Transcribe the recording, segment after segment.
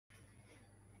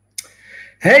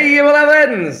Hey, you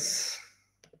Evans!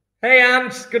 Hey,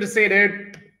 Anch. Good to see you,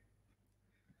 dude.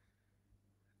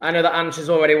 I know that Anch is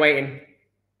already waiting.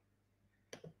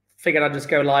 Figured I'd just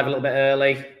go live a little bit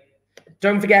early.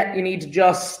 Don't forget, you need to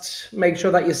just make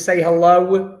sure that you say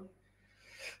hello.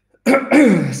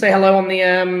 Say hello on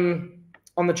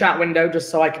the chat window,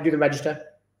 just so I can do the register.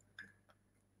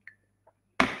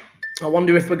 I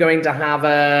wonder if we're going to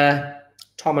have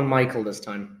Tom and Michael this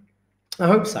time. I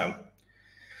hope so.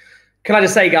 Can I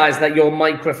just say, guys, that your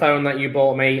microphone that you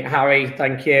bought me, Harry,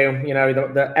 thank you. You know,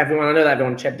 everyone, I know that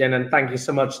everyone chipped in, and thank you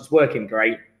so much. It's working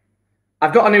great.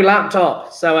 I've got a new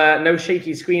laptop, so no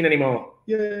shaky screen anymore.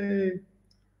 Yay.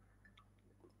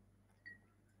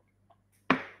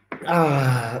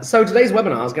 So today's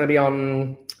webinar is going to be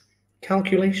on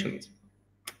calculations.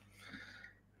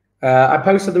 I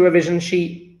posted the revision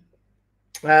sheet.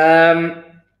 I'll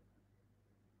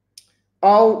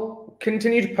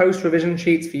continue to post revision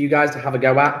sheets for you guys to have a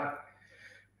go at,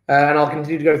 and I'll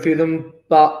continue to go through them.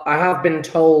 But I have been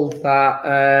told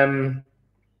that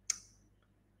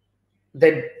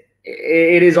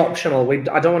it is optional.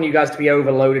 I don't want you guys to be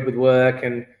overloaded with work,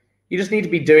 and you just need to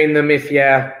be doing them if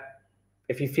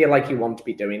you feel like you want to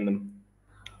be doing them.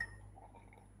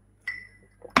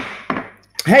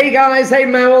 Hey guys, hey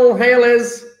Mel, hey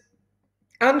Liz.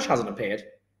 Ange hasn't appeared.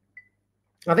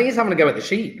 I think he's having a go at the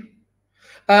sheet.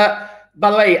 By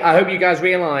the way, I hope you guys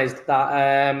realized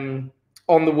that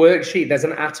on the worksheet there's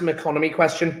an atom economy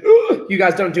question. You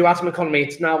guys don't do atom economy.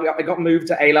 It's now it got moved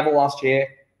to A level last year.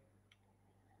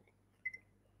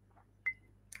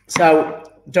 So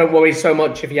don't worry so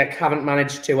much if you haven't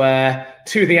managed to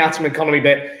do the atom economy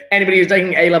bit. Anybody who's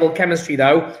taking A level chemistry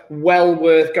though, well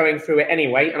worth going through it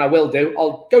anyway, and I will do.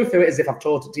 I'll go through it as if I've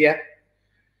taught it to you.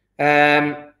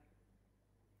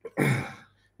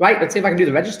 Right, let's see if I can do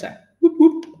the register. Whoop,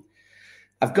 whoop.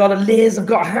 I've got a Liz, I've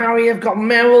got Harry, I've got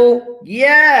Meryl.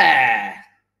 Yeah.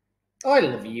 I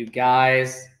love you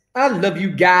guys. I love you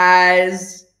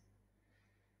guys.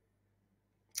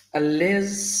 A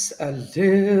Liz.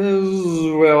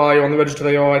 Where are you on the register?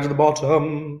 There you are, right at the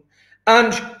bottom.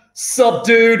 And sup,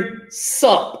 dude.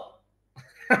 Sup.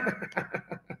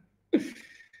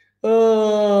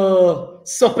 Oh,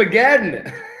 sup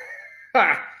again.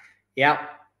 Yeah.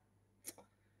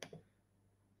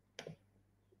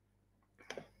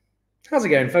 How's it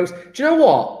going, folks? Do you know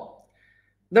what?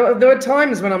 There are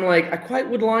times when I'm like, I quite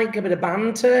would like a bit of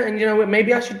banter, and you know,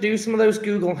 maybe I should do some of those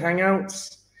Google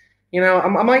Hangouts. You know, I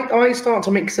might start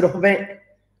to mix it up a bit.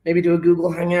 Maybe do a Google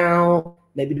Hangout.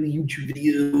 Maybe do a YouTube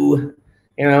video.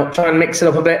 You know, try and mix it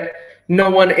up a bit. No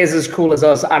one is as cool as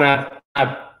us, and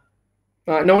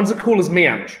no one's as cool as me,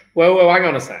 Ange. Whoa, hang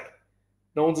on a sec.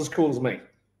 No one's as cool as me.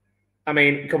 I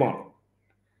mean, come on.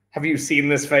 Have you seen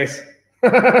this face?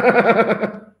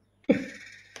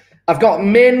 I've got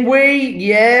Minwee,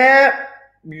 yeah,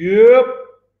 yep.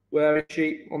 Where is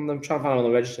she? I'm trying to find her on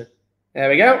the register. There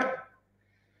we go.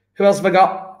 Who else have I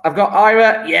got? I've got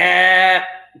Ira, yeah,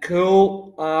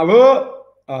 cool. Ira.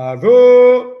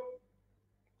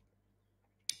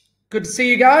 Good to see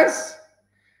you guys.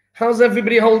 How's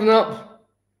everybody holding up?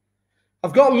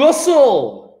 I've got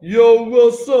Russell. Yo,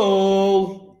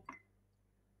 Russell.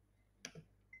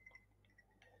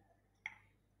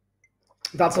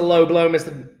 That's a low blow,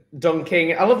 Mr.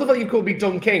 Dunking. I love the fact you called me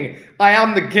Dunking. I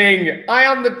am the king. I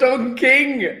am the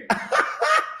Dunking.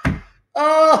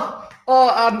 oh,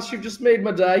 Ant, you've just made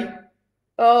my day.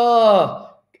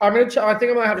 Oh, I think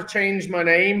I might have to change my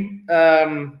name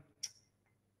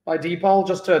by default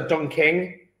just to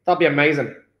Dunking. That'd be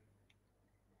amazing.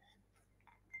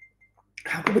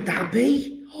 How good would that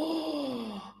be?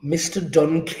 Oh, Mr.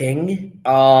 Dunking.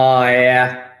 Oh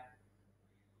yeah.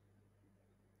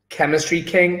 Chemistry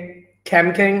King.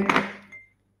 Chem King?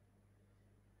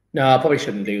 No, I probably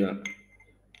shouldn't do that.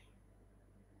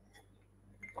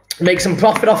 Make some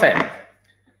profit off it.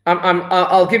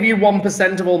 I'll give you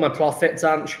 1% of all my profits,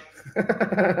 Ange.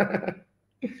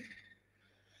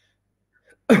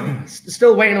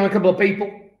 Still waiting on a couple of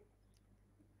people.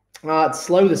 It's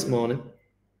slow this morning.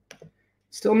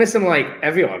 Still missing like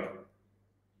everyone.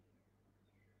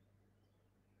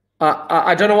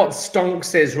 I don't know what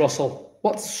stonks is, Russell.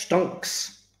 What's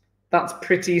stonks? That's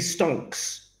pretty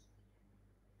stonks.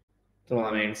 Don't know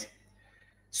what that means.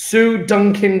 Sue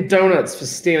Dunkin' Donuts for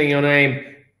stealing your name.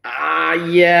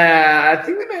 Yeah, I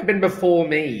think they may have been before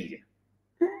me.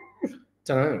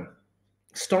 Don't know.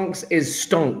 Stonks is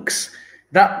stonks.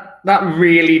 That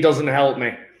really doesn't help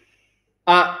me.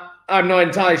 I'm not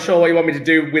entirely sure what you want me to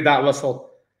do with that,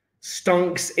 Russell.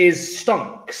 Stonks is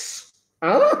stonks.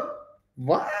 Huh?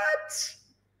 What?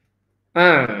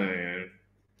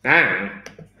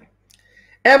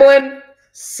 Evelyn,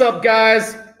 Sup,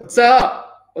 guys? What's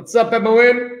up? What's up, Emma?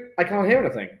 I can't hear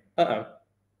anything. Uh-oh.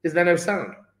 Is there no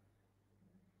sound?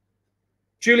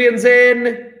 Julian's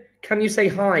in. Can you say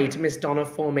hi to Miss Donna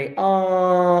for me?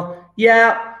 Oh,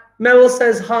 yeah. Meryl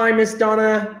says hi, Miss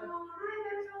Donna.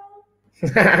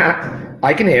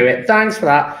 I can hear it. Thanks for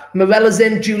that. Morella's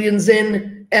in. Julian's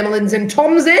in. Emmeline's in.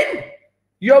 Tom's in.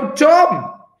 Yo,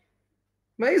 Tom.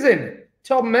 Amazing.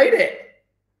 Tom made it.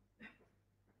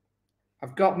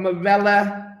 I've got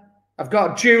Morella. I've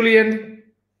got Julian.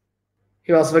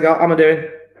 Who else have I got? Am I doing?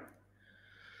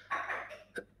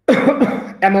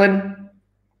 Emmeline.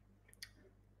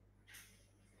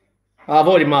 I've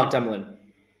already marked Emmeline.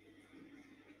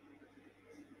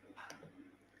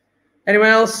 Anyone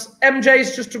else?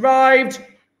 MJ's just arrived.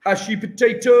 Ashy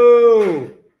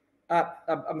potato.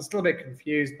 I'm still a bit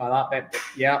confused by that bit. But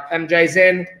yeah, MJ's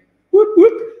in. Whoop,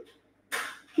 whoop.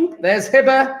 Whoop. There's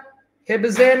Hibber.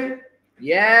 Hibber's in.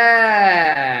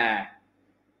 Yeah.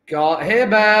 Got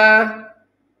Hibber.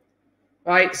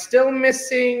 Right, still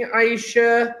missing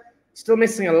Aisha. Still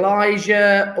missing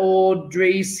Elijah,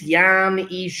 Audrey, Sian,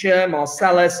 Isha,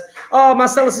 Marcellus. Oh,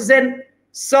 Marcellus is in.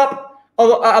 Sup.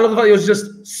 Oh, I love the fact it was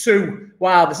just Sue.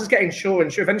 Wow, this is getting short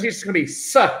and short. Eventually it's just going to be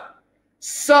Sup.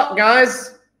 Sup,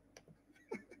 guys.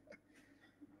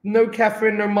 No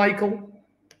Catherine, no Michael.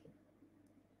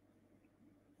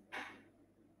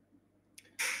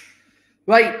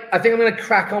 Right, I think I'm going to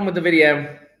crack on with the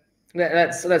video.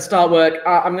 Let's start work.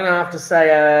 I'm going to have to say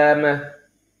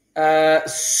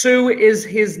Sue is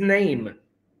his name.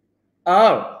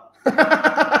 Oh.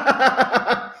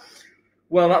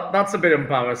 Well, that's a bit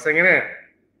embarrassing, isn't it?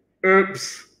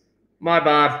 Oops. My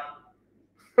bad.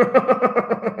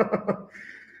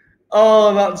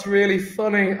 Oh, that's really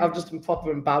funny. I've just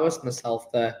proper embarrassed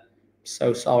myself there.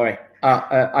 So sorry.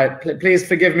 Please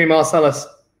forgive me, Marcellus.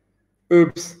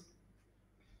 Oops.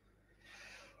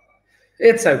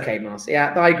 It's okay, Marcy.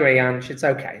 Yeah, I agree, Ange. It's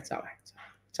okay. It's all right.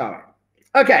 It's all right.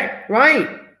 Okay,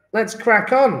 right. Let's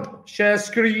crack on. Share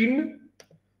screen.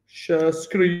 Share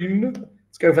screen.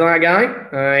 Let's go for that guy.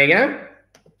 There you go.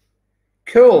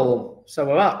 Cool. So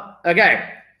we're up. Okay.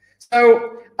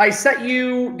 So I set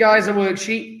you guys a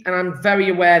worksheet, and I'm very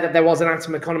aware that there was an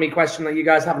atom economy question that you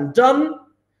guys haven't done,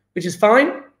 which is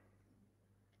fine.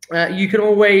 You can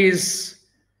always,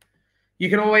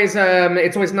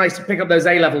 it's always nice to pick up those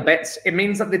A-level bits. It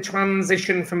means that the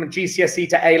transition from GCSE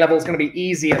to A-level is going to be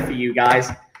easier for you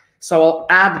guys. So I'll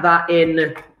add that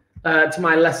in to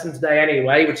my lesson today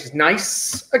anyway, which is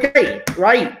nice. Okay,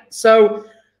 right. So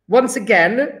once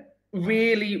again,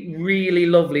 really, really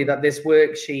lovely that this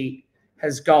worksheet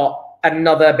has got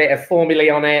another bit of formulae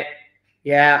on it.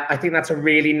 Yeah, I think that's a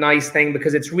really nice thing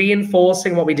because it's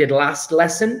reinforcing what we did last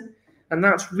lesson. And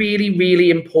that's really, really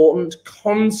important.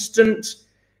 Constant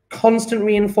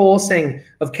reinforcing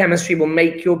of chemistry will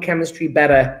make your chemistry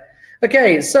better.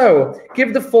 Okay, so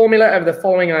give the formula of the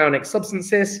following ionic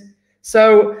substances.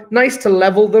 So nice to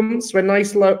level them. So a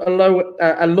nice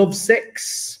a love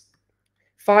 6,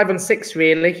 5 and 6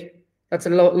 really. That's a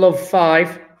love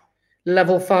 5,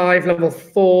 level 5, level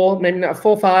 4, maybe not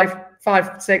 4, 5,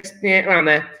 5, 6, yeah, around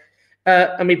there.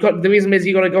 And we've got the reason is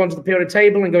you got to go onto the periodic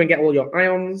table and go and get all your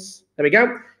ions. There we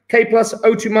go. K plus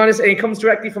O2 minus, and it comes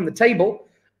directly from the table.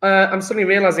 I'm suddenly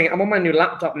realizing I'm on my new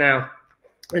laptop now,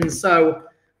 and so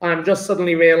I'm just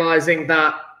suddenly realizing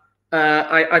that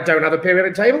I don't have a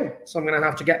periodic table, so I'm going to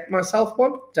have to get myself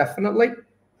one, definitely.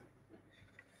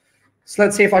 So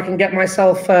let's see if I can get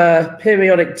myself a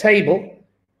periodic table,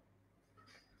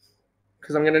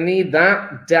 because I'm going to need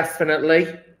that, definitely.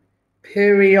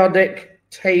 Periodic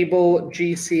table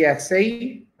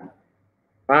GCSE.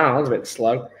 Wow, that was a bit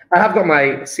slow. I have got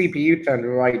my CPU turned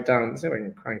right down. Let's see if I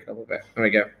can crank it up a bit. There we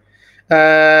go.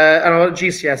 And I want a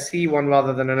GCSE one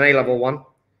rather than an A-level one.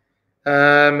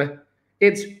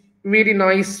 It's really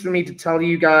nice for me to tell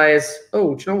you guys,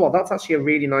 oh, do you know what? That's actually a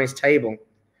really nice table.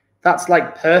 That's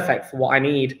like perfect for what I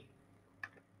need.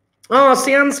 Oh,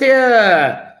 Sian's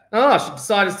here. Oh, she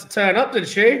decided to turn up, did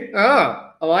she?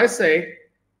 Oh, I see.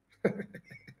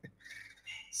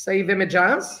 Save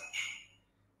images.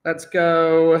 Let's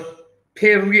go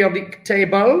periodic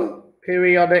table,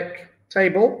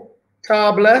 table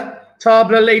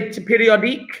late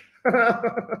periodique.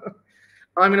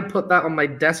 I'm going to put that on my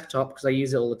desktop because I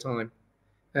use it all the time.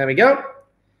 There we go.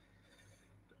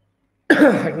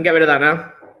 I can get rid of that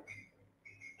now.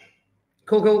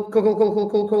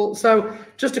 Cool. So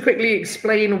just to quickly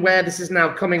explain where this is now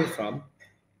coming from.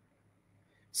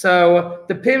 So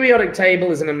the periodic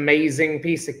table is an amazing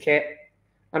piece of kit.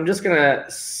 I'm just going to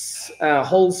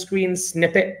whole screen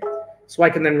snip it so I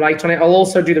can then write on it. I'll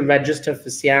also do the register for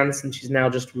Sian since she's now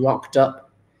just rocked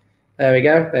up. There we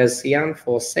go. There's Cyan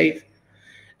for safe.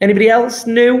 Anybody else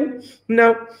new?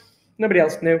 No, nobody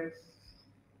else new.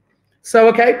 So,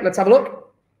 okay, let's have a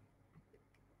look.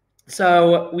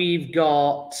 So we've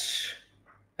got,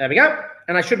 there we go.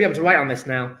 And I should be able to write on this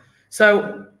now.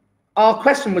 So our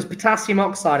question was potassium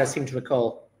oxide, I seem to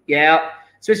recall. Yeah.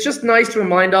 So it's just nice to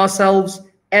remind ourselves,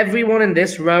 everyone in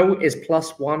this row is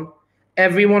 +1.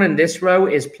 Everyone in this row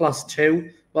is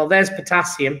 +2. Well, there's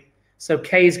potassium. So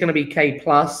K is going to be K+.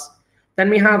 Then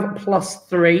we have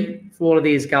 +3 for all of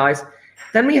these guys.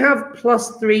 Then we have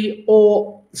 +3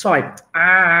 or, sorry,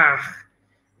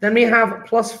 then we have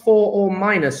 +4 or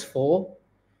 -4.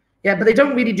 Yeah, but they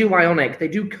don't really do ionic. They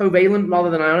do covalent rather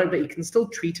than ionic, but you can still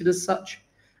treat it as such.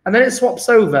 And then it swaps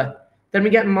over. Then we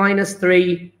get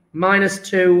 -3,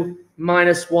 -2,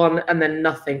 -1, and then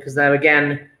nothing, because they're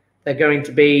going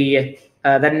to be,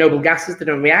 they're noble gases. They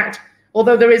don't react.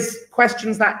 Although there is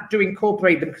questions that do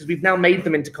incorporate them, because we've now made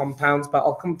them into compounds, but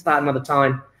I'll come to that another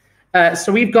time.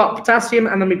 So we've got potassium,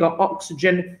 and then we've got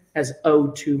oxygen as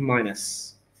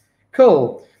O2-.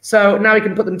 Cool. So now we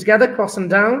can put them together, cross them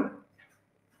down,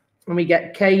 and we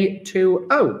get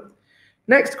K2O.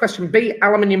 Next, question B,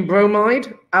 aluminium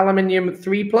bromide, aluminium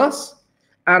 3+,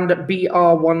 and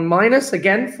Br1-,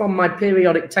 again, from my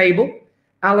periodic table,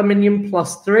 aluminium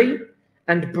 +3,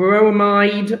 and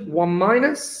bromide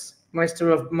 1-. Nice to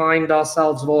remind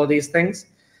ourselves of all of these things.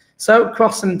 So,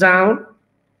 cross them down,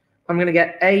 I'm going to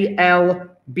get AlBr3.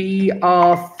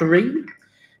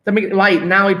 Then right,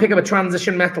 now we pick up a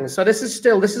transition metal. So this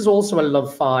is also a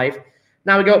love 5.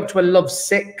 Now we go up to a love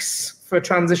 6 for a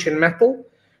transition metal.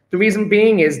 The reason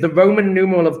being is the Roman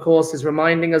numeral, of course, is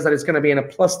reminding us that it's going to be in a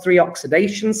 +3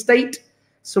 oxidation state.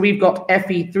 So we've got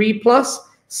Fe3+.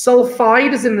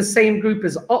 Sulfide is in the same group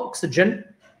as oxygen.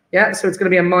 Yeah, so it's going to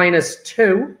be a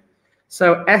 -2.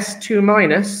 So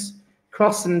S2-,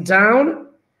 crossing down.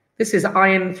 This is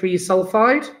iron 3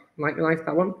 sulfide. Like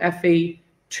that one.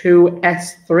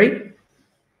 Fe2S3.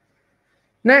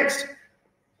 Next.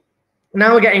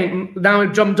 Now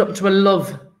we've jumped up to a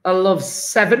love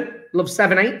 7. Love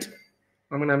 7-8.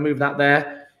 I'm going to move that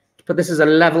there. But this is a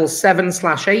level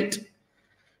 7/8.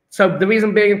 So the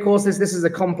reason being, of course, is this is a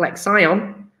complex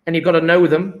ion, and you've got to know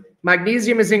them.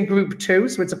 Magnesium is in group 2,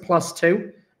 so it's a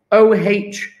 +2.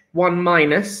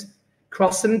 OH1-.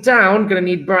 Crossing down, going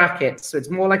to need brackets. So it's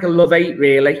more like a love 8,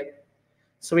 really.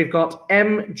 So we've got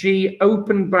Mg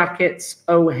open brackets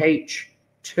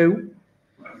OH2.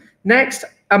 Next,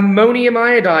 ammonium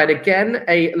iodide. Again,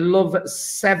 a love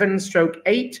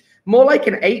 7/8. More like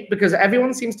an 8, because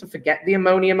everyone seems to forget the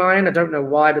ammonium ion. I don't know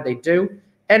why, but they do.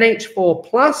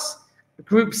 NH4+,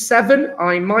 group 7,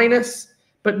 I-,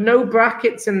 but no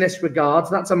brackets in this regard.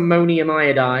 So that's ammonium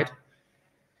iodide.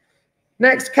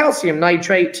 Next, calcium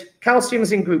nitrate.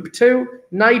 Calcium's in group 2.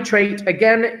 Nitrate,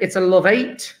 again, it's a love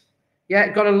 8. Yeah,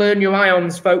 got to learn your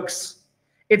ions, folks.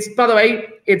 It's, by the way,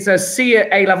 it's a C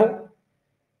at A level.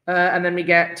 And then we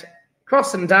get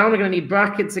crossing down. We're going to need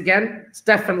brackets again. It's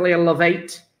definitely a love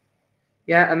 8.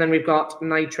 Yeah, and then we've got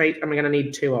nitrate, and we're going to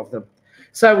need 2 of them.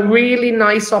 So really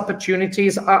nice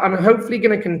opportunities. I'm hopefully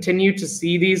going to continue to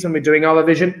see these when we're doing our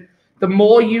revision. The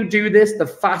more you do this, the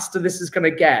faster this is going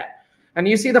to get. And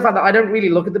you see the fact that I don't really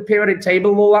look at the periodic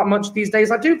table all that much these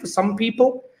days. I do for some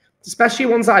people, especially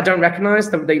ones that I don't recognize,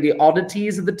 the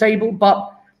oddities of the table. But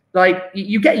like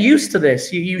you get used to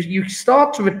this. You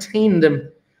start to retain them.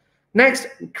 Next,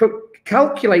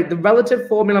 calculate the relative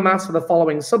formula mass for the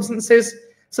following substances.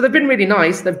 So they've been really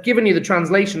nice. They've given you the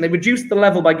translation. They reduced the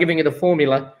level by giving you the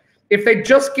formula. If they'd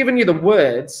just given you the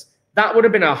words, that would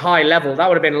have been a high level. That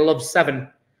would have been a love 7.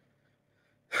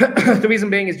 The reason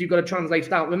being is you've got to translate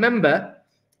it out. Remember,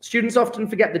 students often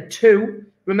forget the 2.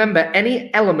 Remember, any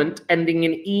element ending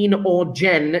in -ene or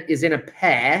 -gen is in a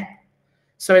pair.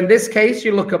 So in this case,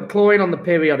 you look up chlorine on the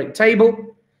periodic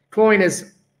table. Chlorine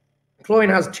has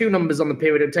 2 numbers on the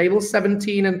periodic table,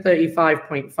 17 and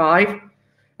 35.5.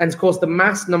 And of course, the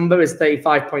mass number is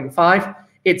 35.5.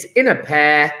 It's in a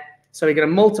pair. So we're going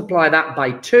to multiply that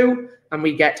by 2, and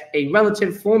we get a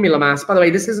relative formula mass. By the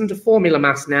way, this isn't a formula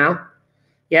mass now.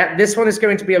 Yeah, this one is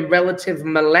going to be a relative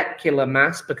molecular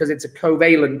mass because it's a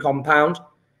covalent compound.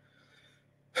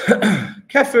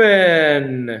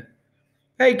 Catherine.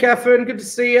 Hey, Catherine, good to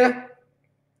see you.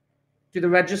 Do the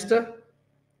register.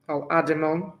 I'll add him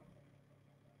on.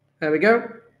 There we go.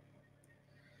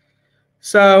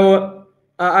 So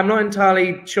I'm not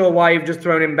entirely sure why you've just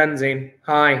thrown in benzene.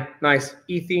 Hi, nice.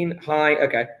 Ethene, hi,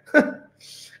 okay.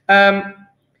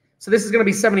 So this is going to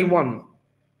be 71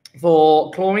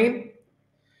 for chlorine.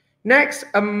 Next,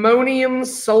 ammonium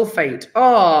sulfate.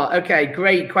 Oh, okay,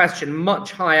 great question.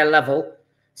 Much higher level.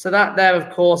 So that there, of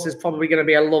course, is probably going to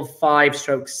be a love 5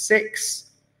 stroke 6.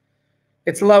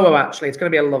 It's lower, actually. It's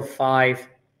going to be a love 5.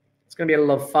 It's going to be a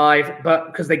love 5, but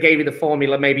because they gave you the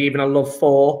formula, maybe even a love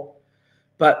 4.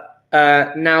 But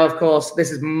now, of course,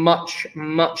 this is much,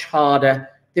 much harder.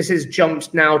 This is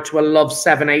jumped now to a love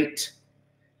 7, 8.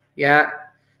 Yeah.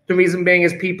 The reason being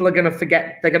is people are going to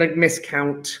forget. They're going to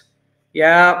miscount.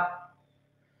 Yeah.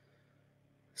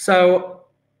 So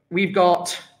we've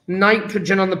got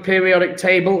nitrogen on the periodic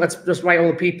table. Let's just write all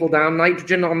the people down.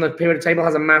 Nitrogen on the periodic table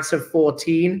has a mass of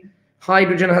 14.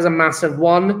 Hydrogen has a mass of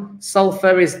 1.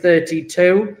 Sulfur is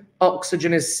 32.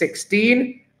 Oxygen is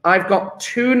 16. I've got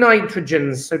 2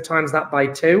 nitrogens, so times that by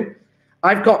 2.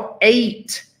 I've got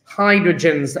 8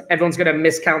 hydrogens. Everyone's going to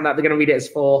miscount that. They're going to read it as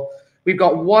 4. We've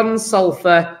got 1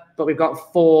 sulfur, but we've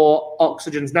got 4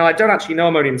 oxygens. Now, I don't actually know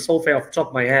ammonium sulfate off the top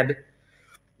of my head.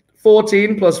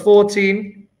 14 plus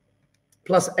 14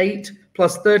 plus 8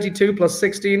 plus 32 plus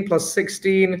 16 plus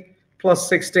 16 plus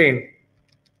 16.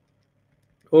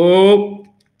 Oh,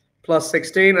 plus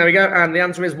 16. There we go. And the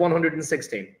answer is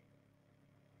 116.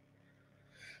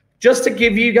 Just to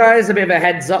give you guys a bit of a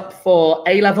heads up for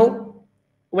A-level,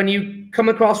 when you come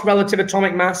across relative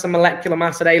atomic mass and molecular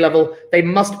mass at A-level, they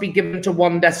must be given to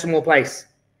 1 decimal place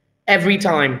every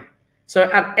time. So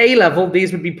at A-level,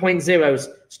 these would be point zeros.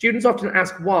 Students often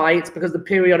ask why. It's because the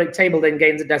periodic table then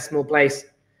gains a decimal place.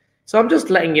 So I'm just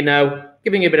letting you know,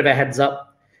 giving you a bit of a heads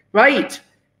up. Right.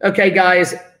 Okay,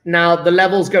 guys. Now the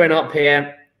level's going up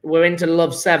here. We're into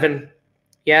love 7.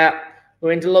 Yeah.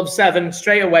 We're into love 7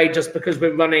 straight away just because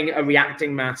we're running a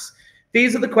reacting mass.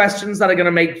 These are the questions that are going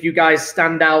to make you guys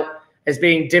stand out as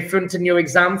being different in your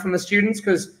exam from the students,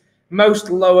 because most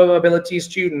lower ability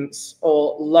students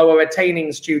or lower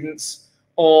attaining students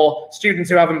or students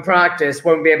who haven't practiced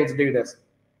won't be able to do this.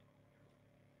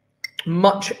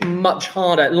 Much, much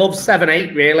harder. Love 7,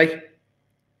 8, really.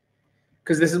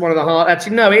 Because this is one of the hard...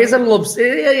 Actually, no, it is a love...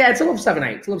 Yeah, it's a love 7,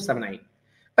 8. It's a love 7, 8.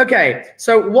 Okay,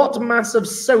 so what mass of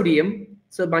sodium...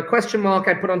 So my question mark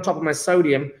I put on top of my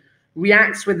sodium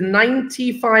reacts with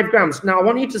 95 grams. Now, I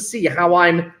want you to see how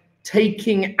I'm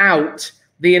taking out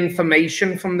the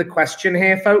information from the question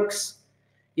here, folks.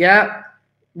 Yeah?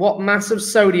 What mass of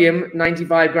sodium,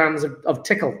 95 grams of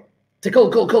tickle. Tickle,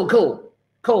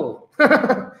 cool.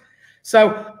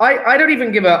 So I don't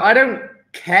even give a... I don't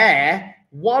care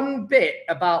one bit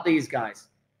about these guys.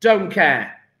 Don't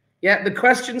care. Yeah, the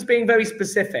question's being very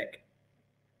specific.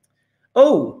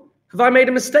 Oh... Have I made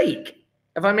a mistake?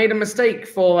 Have I made a mistake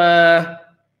for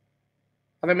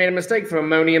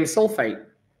ammonium sulfate?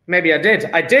 Maybe I did.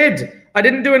 I did. I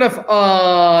didn't do enough.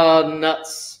 Oh,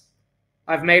 nuts.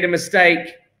 I've made a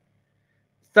mistake.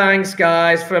 Thanks,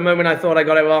 guys. For a moment, I thought I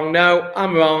got it wrong. No,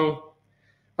 I'm wrong.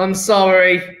 I'm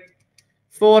sorry.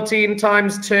 14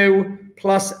 times 2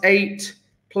 plus 8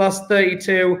 plus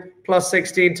 32 plus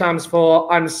 16 times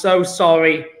 4. I'm so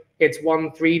sorry. It's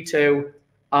 132.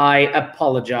 I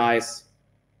apologize.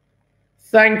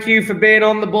 Thank you for being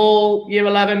on the ball, Year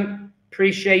 11.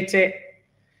 Appreciate it.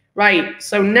 Right,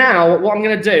 so now what I'm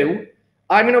going to do,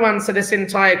 I'm going to answer this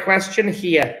entire question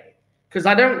here because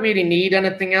I don't really need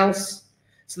anything else.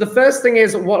 So the first thing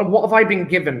is, what have I been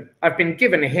given? I've been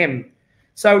given him.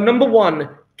 So number 1,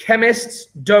 chemists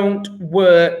don't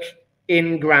work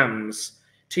in grams.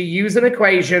 To use an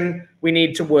equation, we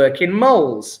need to work in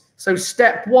moles. So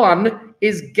step 1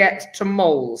 is get to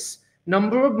moles.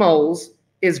 Number of moles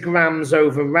is grams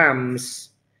over rams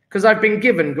because I've been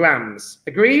given grams.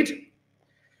 Agreed?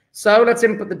 So let's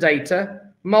input the data.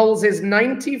 Moles is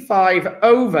 95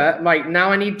 over, right,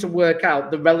 now I need to work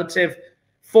out the relative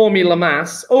formula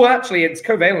mass. Oh, actually, it's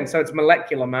covalent, so it's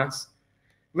molecular mass.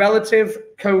 Relative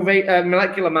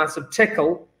molecular mass of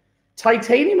tickle.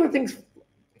 Titanium, I think,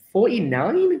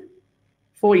 49?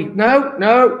 40,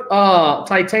 no. Oh,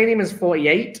 titanium is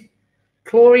 48.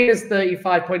 Chlorine is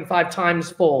 35.5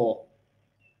 times 4.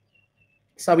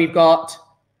 So we've got,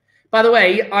 by the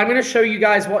way, I'm going to show you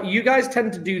guys what you guys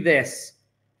tend to do this.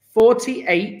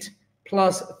 48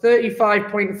 plus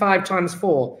 35.5 times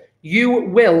 4. You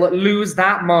will lose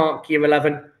that mark, Year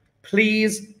 11.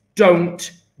 Please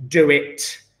don't do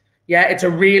it. Yeah, it's a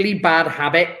really bad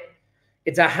habit.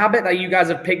 It's a habit that you guys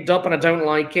have picked up and I don't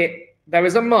like it. There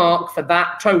is a mark for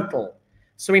that total.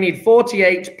 So we need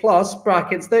 48 plus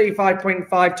brackets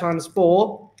 35.5 times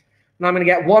 4. And I'm going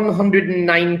to get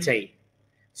 190.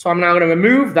 So I'm now going to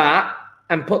remove that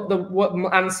and put the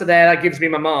answer there. That gives me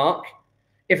my mark.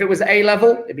 If it was A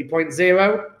level, it'd be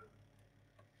 0.0.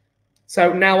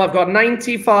 So now I've got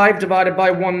 95 divided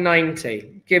by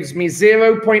 190. Gives me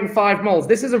 0.5 moles.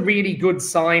 This is a really good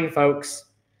sign, folks.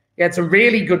 Yeah, it's a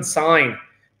really good sign.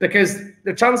 because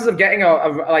the chances of getting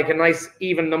like a nice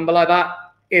even number like that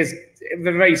is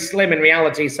very slim in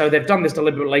reality. So they've done this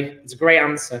deliberately. It's a great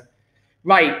answer.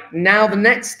 Right, now the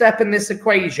next step in this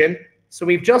equation, so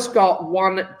we've just got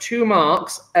 2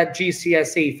 marks at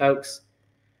GCSE, folks.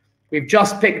 We've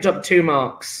just picked up 2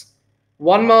 marks.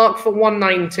 1 mark for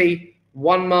 190,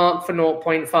 1 mark for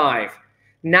 0.5.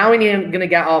 Now we're going to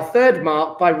get our 3rd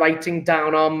mark by writing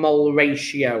down our mole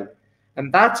ratio.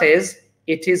 And that is,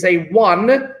 it is a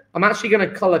 1. I'm actually going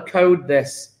to color code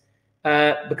this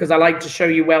because I like to show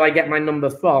you where I get my number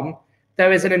from.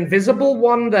 There is an invisible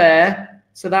 1 there.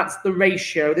 So that's the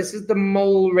ratio. This is the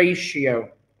mole ratio.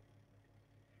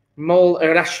 Mole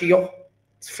ratio.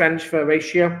 It's French for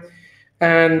ratio.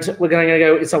 And we're going to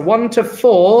go, it's a 1 to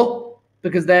 4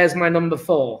 because there's my number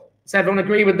 4. Does everyone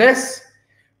agree with this?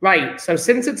 Right. So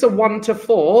since it's a 1 to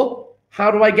 4, how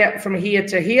do I get from here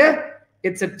to here?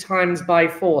 It's a times by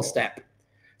 4 step.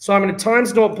 So I'm going to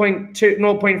times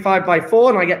 0.5 by 4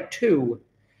 and I get 2.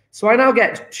 So I now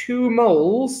get 2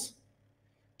 moles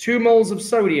of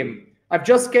sodium. I've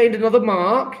just gained another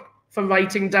mark for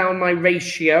writing down my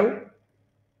ratio.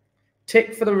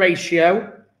 Tick for the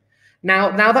ratio.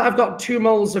 Now that I've got 2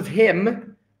 moles of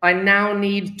him, I now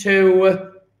need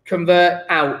to convert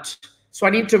out. So I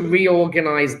need to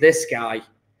reorganize this guy.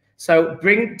 So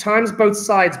bring times both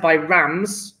sides by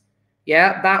rams.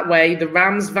 Yeah, that way the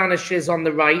rams vanishes on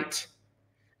the right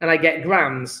and I get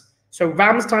grams. So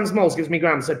rams times moles gives me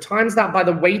grams. So times that by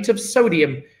the weight of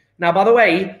sodium. Now, by the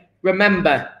way,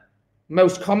 remember,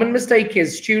 most common mistake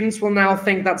is students will now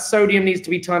think that sodium needs to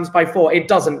be times by 4. It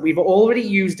doesn't. We've already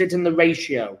used it in the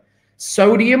ratio.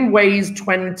 Sodium weighs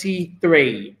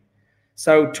 23.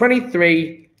 So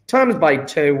 23 times by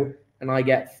 2, and I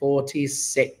get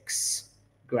 46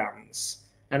 grams.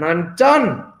 And I'm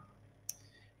done.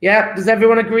 Yeah, does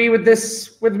everyone agree with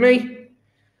this with me?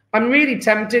 I'm really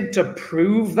tempted to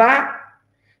prove that.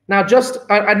 Now,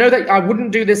 I know that I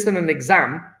wouldn't do this in an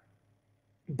exam,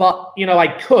 but, you know, I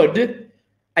could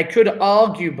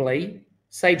arguably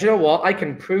say, do you know what? I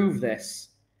can prove this.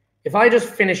 If I just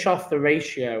finish off the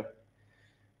ratio,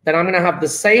 then I'm going to have the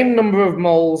same number of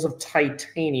moles of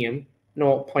titanium,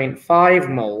 0.5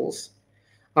 moles.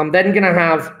 I'm then going to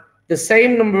have the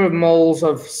same number of moles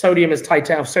of sodium as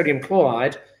sodium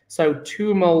chloride, so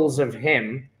 2 moles of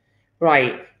him.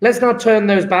 Right, let's now turn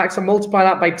those back. So multiply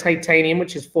that by titanium,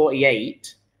 which is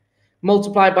 48.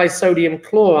 Multiply by sodium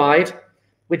chloride,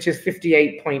 which is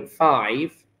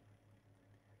 58.5.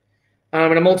 And I'm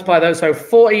going to multiply those. So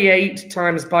 48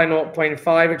 times by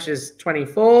 0.5, which is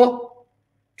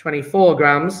 24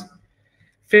 grams.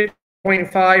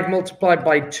 50.5 multiplied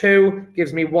by 2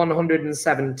 gives me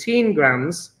 117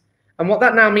 grams. And what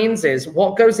that now means is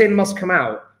what goes in must come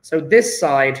out. So this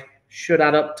side should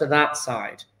add up to that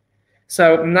side.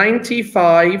 So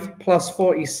 95 plus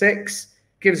 46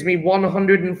 gives me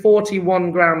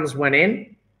 141 grams went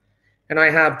in. And I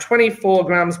have 24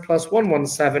 grams plus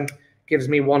 117 gives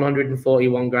me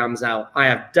 141 grams out. I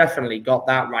have definitely got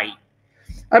that right.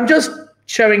 I'm just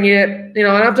showing you, you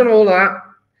know, and I've done all that.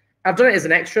 I've done it as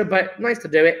an extra, but nice to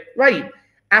do it. Right,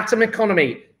 atom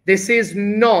economy. This is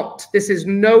no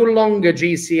longer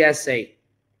GCSE.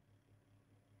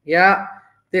 Yeah,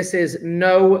 this is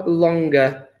no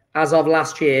longer, as of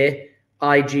last year,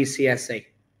 iGCSE.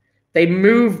 They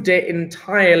moved it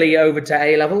entirely over to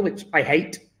A-level, which I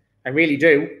hate. I really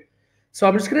do. So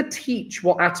I'm just going to teach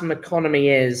what atom economy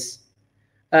is.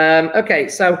 Okay,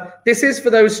 so this is for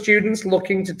those students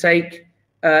looking to take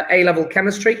A-level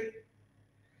chemistry.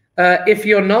 If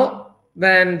you're not,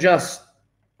 then just,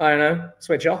 I don't know,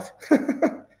 switch off.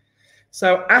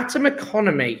 So atom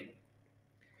economy.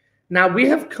 Now we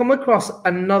have come across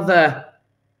another,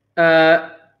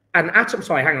 an atom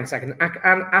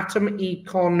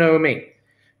economy.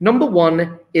 Number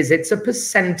one is it's a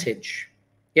percentage.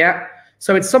 Yeah.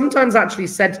 So it's sometimes actually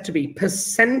said to be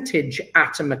percentage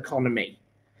atom economy.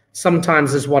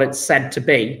 Sometimes is what it's said to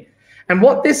be. And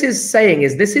what this is saying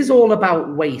is this is all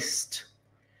about waste.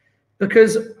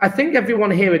 Because I think everyone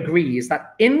here agrees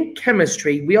that in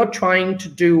chemistry, we are trying to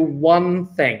do one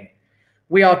thing.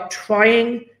 We are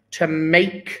trying to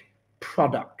make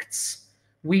products.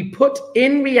 We put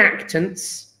in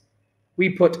reactants,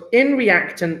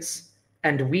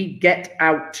 and we get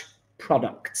out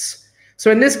products.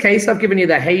 So in this case, I've given you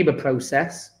the Haber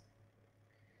process,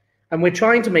 and we're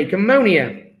trying to make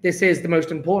ammonia. This is the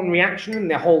most important reaction in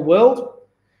the whole world.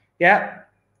 Yeah,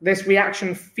 this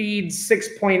reaction feeds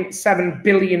 6.7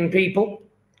 billion people.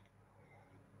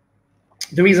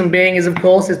 The reason being is, of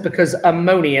course, is because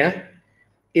ammonia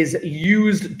is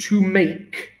used to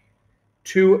make,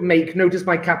 notice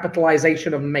my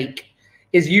capitalization of make.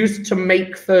 is used to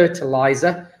make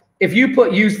fertilizer. If you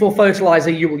put useful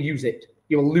fertilizer, you will use it.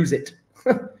 You will lose it.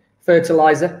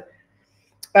 Fertilizer.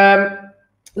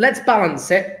 Let's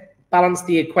balance it. Balance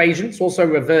the equation. It's also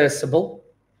reversible.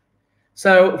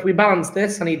 So if we balance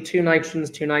this, I need 2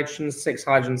 nitrogens, 2 nitrogens, 6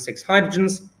 hydrogens, 6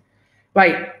 hydrogens.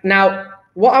 Right, now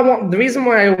what I want, the reason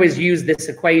why I always use this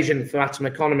equation for atom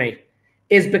economy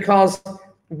is because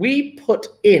we put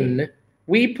in 2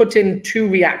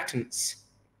 reactants.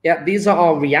 Yeah, these are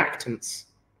our reactants.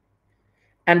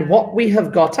 And what we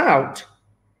have got out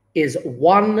is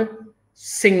 1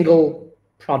 single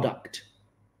product.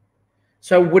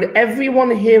 So would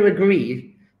everyone here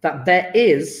agree that there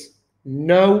is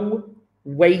no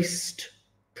waste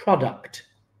product?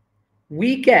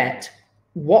 We get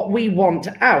what we want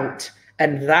out,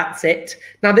 and that's it.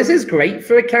 Now, this is great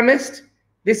for a chemist.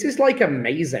 This is like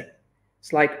amazing.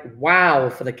 It's like, wow,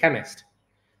 for the chemist.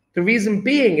 The reason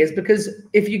being is because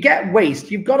if you get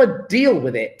waste, you've got to deal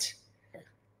with it.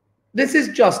 This is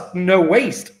just no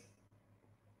waste,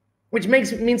 which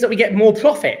means that we get more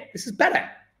profit. This is better.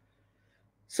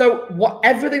 So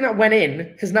everything that went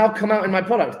in has now come out in my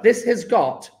product. This has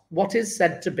got what is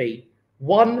said to be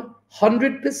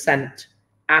 100%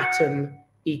 atom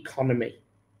economy.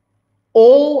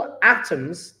 All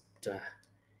atoms,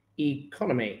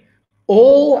 economy,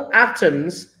 all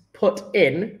atoms put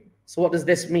in. So what does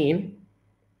this mean?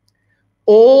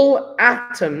 All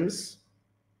atoms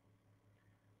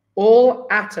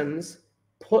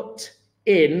put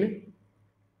in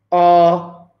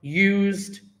are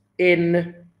used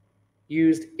in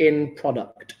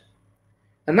product.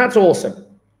 And that's awesome.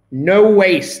 No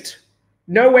waste.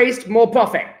 No waste, more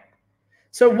profit.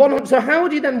 So how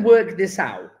would you then work this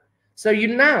out? So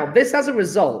this as a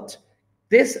result,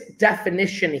 this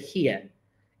definition here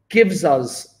gives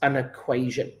us an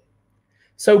equation.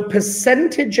 So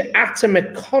percentage atom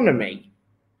economy,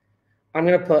 I'm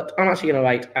actually going to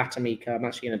write atom eco. I'm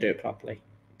actually going to do it properly.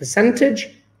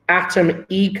 Percentage atom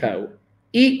eco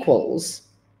equals,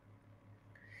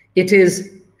 it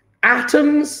is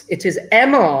atoms, it is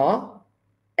MR,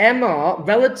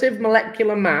 relative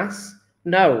molecular mass,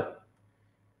 no,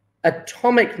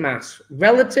 atomic mass,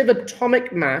 relative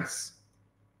atomic mass,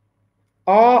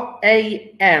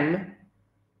 RAM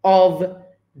of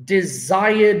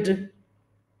desired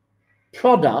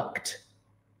product,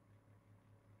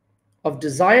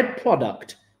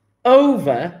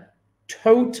 over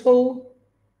total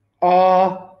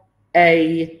RAM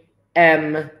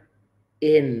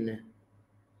in.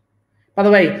 By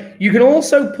the way, you can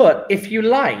also put, if you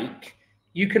like,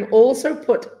 you can also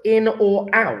put in or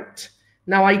out.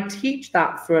 Now, I teach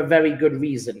that for a very good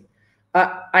reason.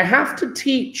 I have to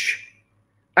teach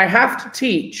the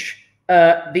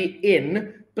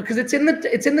in because it's in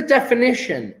the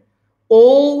definition.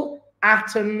 All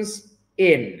atoms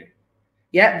in.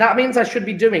 Yeah, that means I should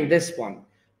be doing this one.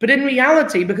 But in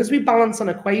reality, because we balance an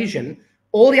equation,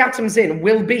 all the atoms in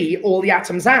will be all the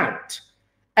atoms out.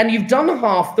 And you've done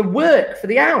half the work for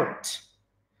the out.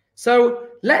 So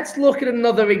let's look at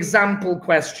another example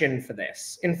question for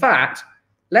this. In fact,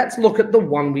 let's look at the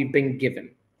one we've been given.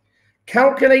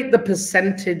 Calculate the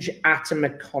percentage atom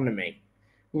economy.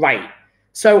 Right.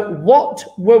 So what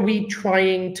were we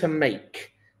trying to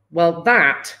make? Well,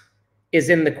 that is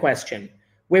in the question.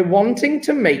 We're wanting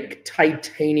to make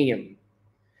titanium.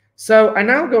 So I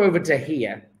now go over to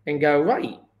here and go,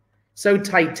 right. So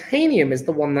titanium is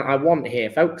the one that I want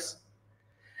here, folks.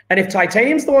 And if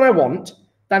titanium's the one I want,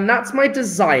 then that's my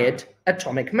desired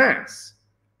atomic mass.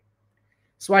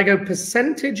 So I go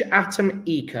percentage atom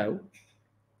eco.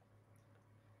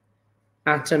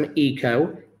 Atom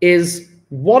eco is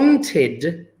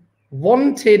wanted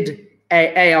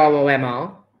AR or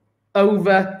MR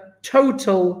over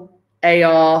total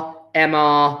AR,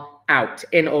 MR, out,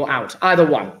 in or out, either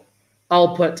one.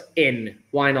 I'll put in,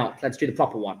 why not? Let's do the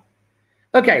proper one.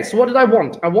 Okay, so what did I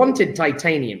want? I wanted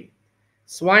titanium.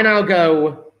 So I now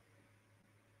go,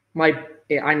 I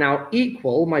now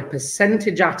equal my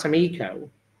percentage atom eco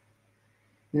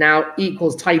now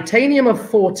equals titanium of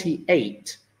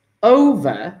 48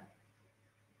 over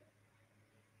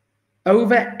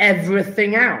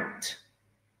everything out.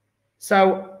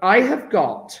 So I have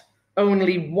got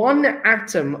only 1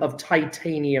 atom of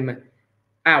titanium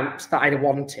out that I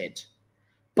wanted.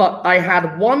 But I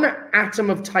had 1 atom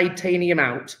of titanium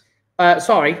out.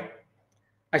 Sorry,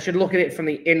 I should look at it from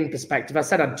the in perspective. I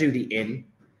said I'd do the in.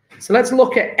 So let's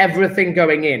look at everything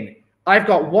going in. I've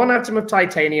got 1 atom of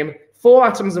titanium, 4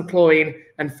 atoms of chlorine,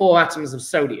 and 4 atoms of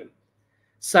sodium.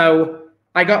 So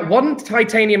I got 1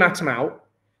 titanium atom out.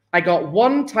 I got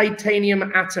 1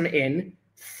 titanium atom in,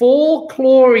 4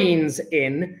 chlorines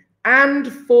in,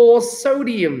 and 4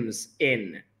 sodiums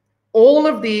in. All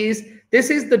of these, this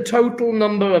is the total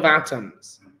number of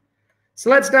atoms. So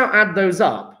let's now add those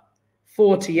up.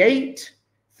 48,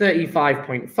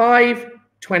 35.5,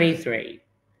 23.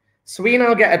 So we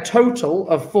now get a total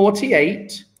of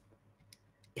 48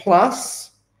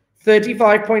 plus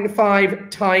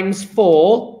 35.5 times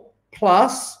 4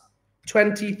 plus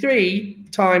 23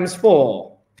 times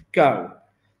 4. Go.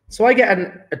 So I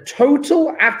get a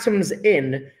total atoms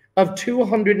in of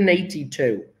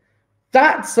 282.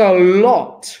 That's a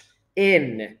lot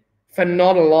in for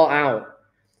not a lot out.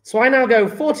 So I now go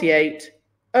 48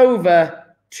 over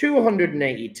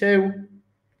 282,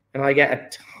 and I get a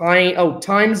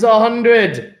times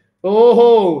 100.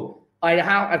 Oh,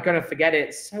 I'm going to forget it.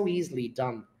 It's so easily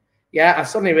done. Yeah, I've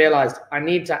suddenly realized I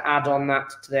need to add on that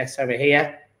to this over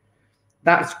here.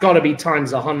 That's got to be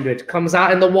times 100. Comes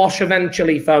out in the wash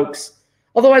eventually, folks.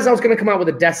 Otherwise, I was going to come out with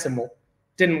a decimal.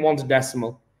 Didn't want a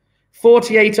decimal.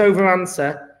 48 over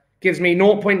answer gives me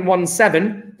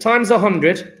 0.17 times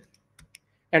 100,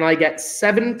 and I get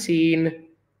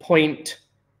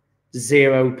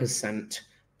 17.0%.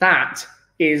 That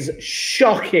is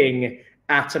shocking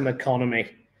atom economy.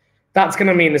 That's going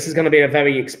to mean this is going to be a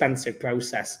very expensive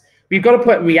process. We've got to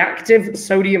put reactive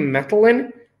sodium metal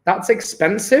in. That's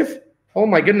expensive. Oh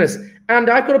my goodness. And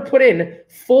I've got to put in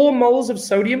 4 moles of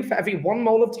sodium for every 1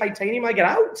 mole of titanium I get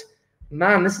out.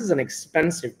 Man, this is an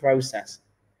expensive process.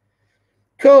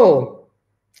 Cool.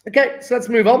 Okay, so let's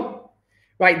move on.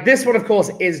 Right, this one, of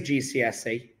course, is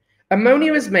GCSE.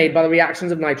 Ammonia is made by the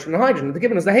reactions of nitrogen and hydrogen. They're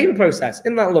giving us the Haber process.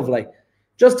 Isn't that lovely?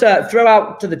 Just to throw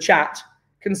out to the chat,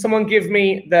 can someone give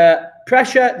me the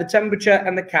pressure, the temperature,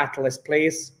 and the catalyst,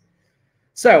 please?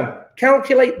 So,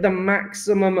 calculate the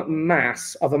maximum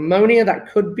mass of ammonia that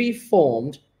could be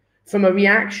formed from a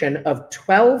reaction of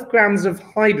 12 grams of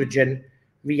hydrogen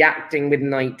reacting with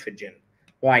nitrogen.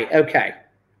 Right, okay.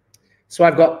 So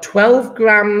I've got 12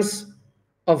 grams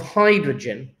of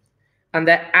hydrogen, and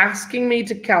they're asking me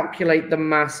to calculate the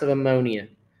mass of ammonia.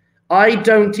 I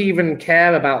don't even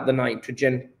care about the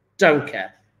nitrogen. Don't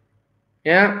care.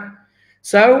 Yeah?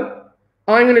 So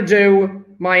I'm going to do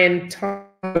my entire...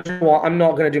 Well, I'm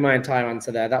not going to do my entire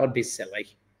answer there. That would be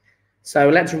silly. So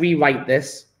let's rewrite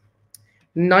this.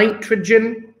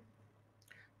 Nitrogen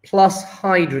plus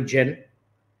hydrogen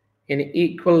in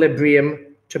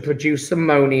equilibrium to produce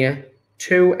ammonia,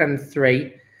 2 and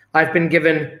 3. I've been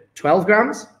given 12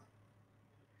 grams,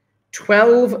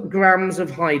 12 grams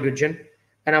of hydrogen,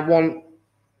 and I want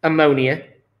ammonia.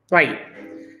 Right.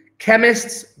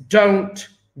 Chemists don't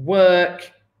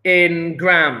work in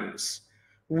grams.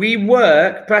 We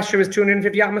work, pressure is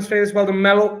 250 atmospheres, well done,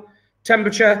 Merrill.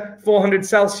 Temperature, 400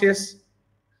 Celsius.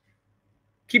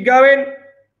 Keep going.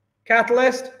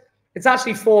 Catalyst. It's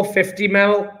actually 450,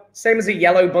 Merrill. Same as a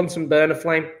yellow Bunsen burner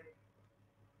flame.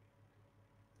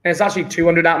 And it's actually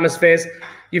 200 atmospheres.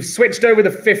 You've switched over to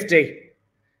 50.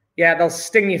 Yeah, they'll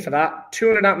sting you for that.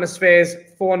 200 atmospheres,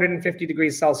 450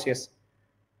 degrees Celsius.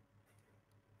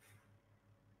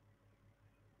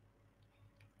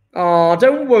 Oh,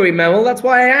 don't worry, Merrill. That's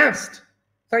why I asked.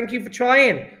 Thank you for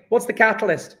trying. What's the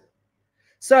catalyst?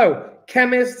 So,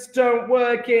 chemists don't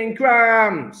work in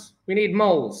grams. We need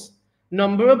moles.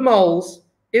 Number of moles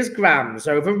is grams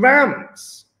over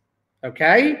rams.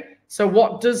 Okay? So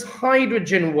what does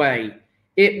hydrogen weigh?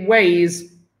 It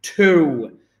weighs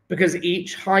 2, because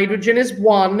each hydrogen is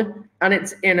 1 and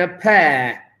it's in a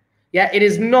pair. Yeah, it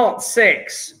is not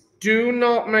 6. Do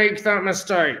not make that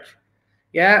mistake.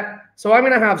 Yeah, so I'm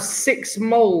going to have 6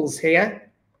 moles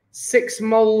here. 6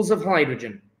 moles of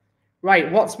hydrogen.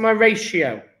 Right, what's my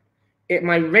ratio?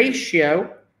 My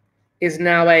ratio is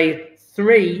now a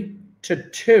 3 to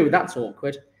 2. That's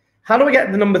awkward. How do I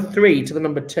get the number 3 to the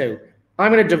number 2?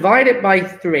 I'm going to divide it by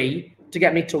 3 to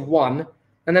get me to 1,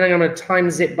 and then I'm going to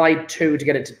times it by 2 to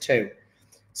get it to 2.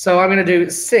 So I'm going to do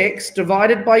 6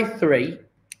 divided by 3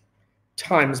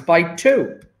 times by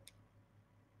 2.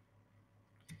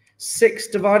 6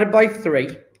 divided by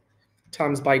 3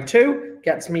 times by 2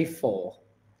 gets me 4.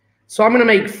 So I'm going to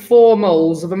make 4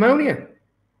 moles of ammonia.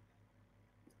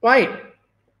 Right.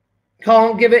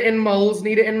 Can't give it in moles,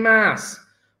 need it in mass.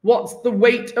 What's the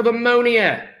weight of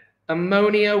ammonia?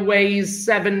 Ammonia weighs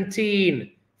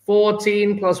 17.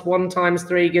 14 plus 1 times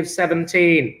 3 gives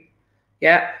 17.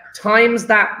 Yeah, times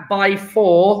that by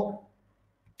 4,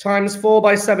 times 4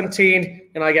 by 17,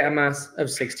 and I get a mass of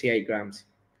 68 grams.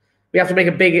 We have to make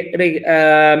a big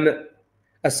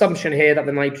assumption here that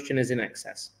the nitrogen is in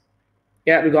excess.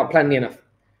 Yeah, we've got plenty enough.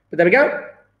 But there we go.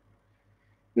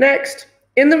 Next,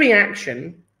 in the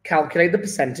reaction, calculate the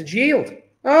percentage yield.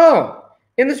 Oh,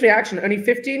 in this reaction, only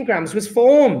 15 grams was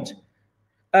formed.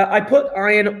 I put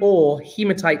iron ore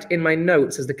hematite in my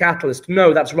notes as the catalyst.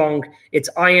 No, that's wrong. It's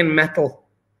iron metal.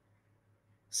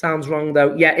 Sounds wrong,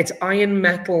 though. Yeah, it's iron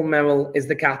metal, Merrill, is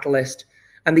the catalyst.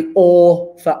 And the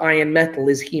ore for iron metal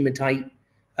is hematite.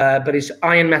 But it's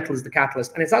iron metal is the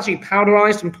catalyst. And it's actually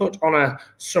powderized and put on a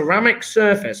ceramic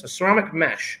surface, a ceramic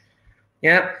mesh.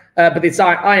 Yeah, but it's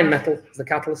iron metal is the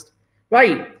catalyst.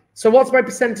 Right, so what's my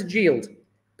percentage yield?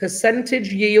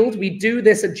 Percentage yield, we do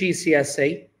this at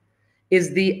GCSE,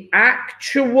 is the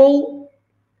actual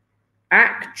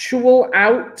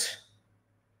out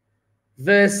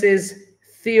versus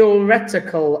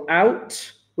theoretical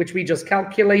out, which we just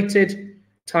calculated,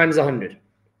 times 100.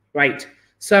 Right,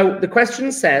 so the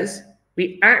question says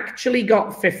we actually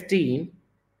got 15,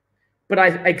 but I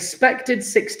expected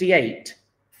 68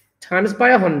 times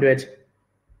by 100.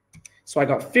 So I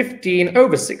got 15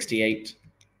 over 68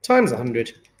 times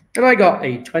 100, and I got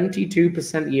a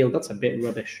 22% yield. That's a bit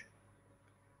rubbish.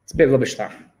 It's a bit rubbish,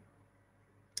 that.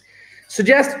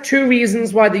 Suggest 2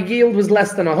 reasons why the yield was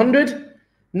less than 100.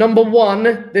 Number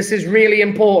 1, this is really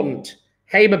important.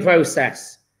 Haber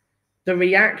process. The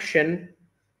reaction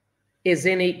is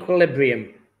in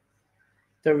equilibrium.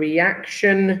 The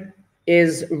reaction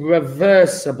is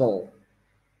reversible.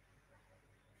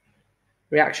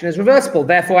 Reaction is reversible.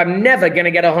 Therefore, I'm never going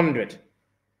to get 100.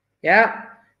 Yeah?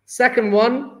 Second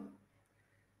one,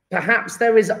 perhaps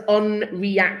there is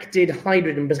unreacted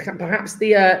hydrogen. Perhaps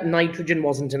the nitrogen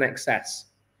wasn't in excess.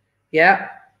 Yeah?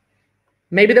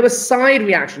 Maybe there were side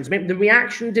reactions. Maybe the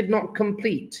reaction did not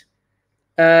complete.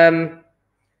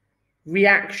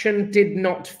 Reaction did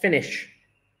not finish.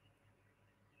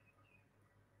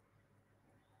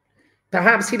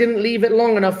 Perhaps he didn't leave it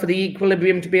long enough for the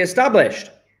equilibrium to be established.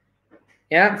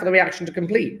 Yeah, for the reaction to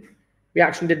complete.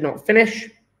 Reaction did not finish.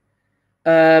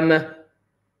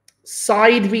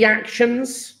 Side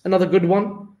reactions, another good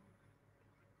one.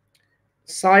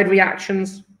 Side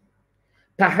reactions.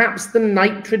 Perhaps the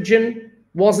nitrogen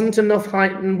wasn't enough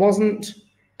hydrogen, wasn't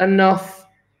enough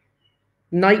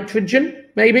nitrogen,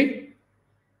 maybe.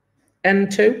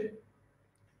 N2.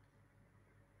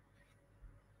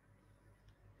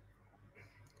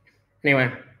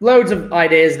 Anyway, loads of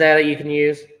ideas there that you can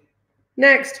use.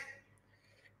 Next.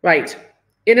 Right.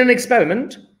 In an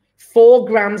experiment, 4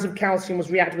 grams of calcium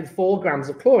was reacted with 4 grams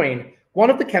of chlorine.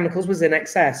 One of the chemicals was in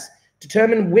excess.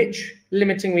 Determine which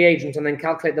limiting reagent and then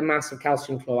calculate the mass of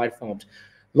calcium chloride formed.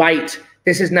 Right.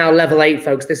 This is now level 8,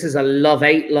 folks. This is a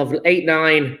level 8,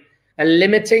 9. A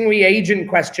limiting reagent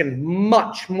question.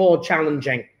 Much more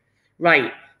challenging.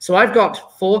 Right. So I've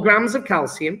got 4 grams of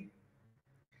calcium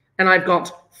and I've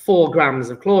got 4 grams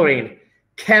of chlorine.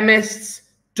 Chemists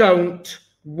don't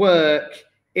work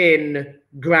in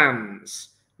grams.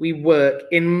 We work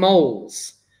in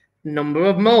moles. Number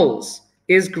of moles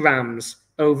is grams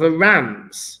over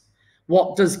rams.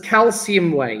 What does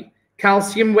calcium weigh?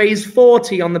 Calcium weighs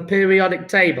 40 on the periodic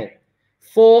table.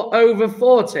 4 over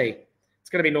 40. It's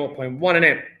going to be 0.1 in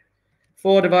it.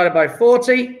 4 divided by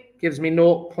 40 gives me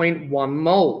 0.1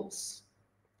 moles.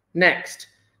 Next,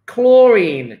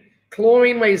 chlorine.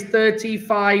 Chlorine weighs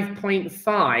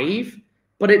 35.5,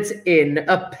 but it's in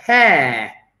a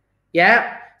pair.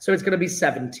 Yeah? So it's going to be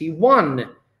 71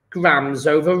 grams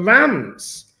over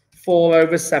rams. 4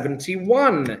 over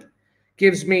 71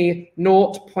 gives me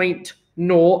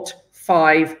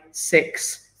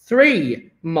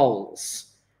 0.0563 moles.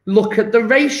 Look at the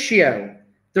ratio.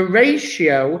 The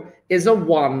ratio is a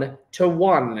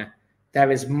 1-to-1.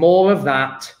 There is more of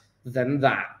that than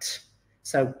that.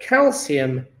 So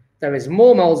calcium, there is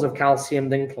more moles of calcium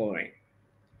than chlorine.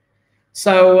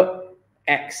 So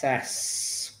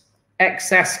excess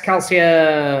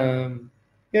calcium.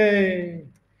 Yay.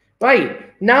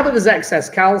 Right, now that there's excess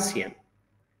calcium,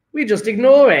 we just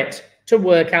ignore it to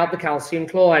work out the calcium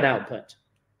chloride output.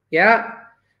 Yeah?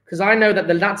 Because I know that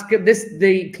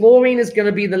the chlorine is going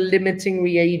to be the limiting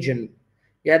reagent.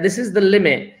 Yeah, this is the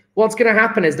limit. What's going to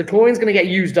happen is the chlorine is going to get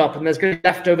used up and there's going to be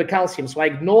leftover calcium. So I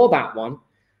ignore that one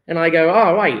and I go,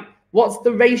 all right, what's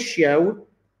the ratio?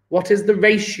 What is the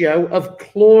ratio of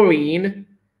chlorine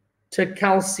to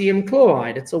calcium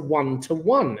chloride? It's a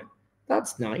 1-to-1.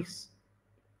 That's nice.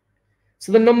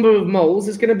 So the number of moles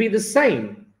is going to be the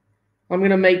same. I'm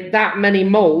going to make that many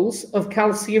moles of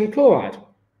calcium chloride.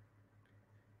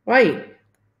 Right.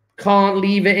 Can't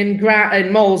leave it in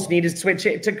moles. Need to switch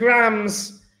it to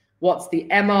grams. What's the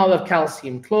MR of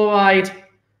calcium chloride?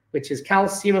 Which is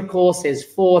calcium, of course, is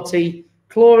 40.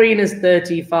 Chlorine is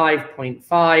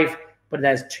 35.5, but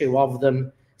there's 2 of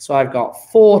them. So I've got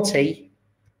 40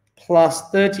 plus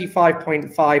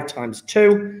 35.5 times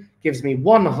 2 gives me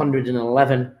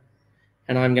 111.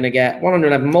 And I'm going to get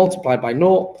 111 multiplied by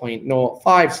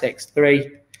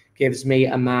 0.0563 gives me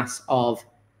a mass of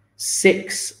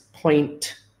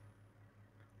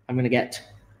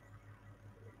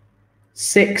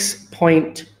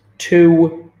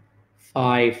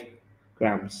 6.25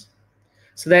 grams.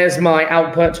 So there's my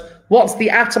output. What's the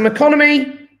atom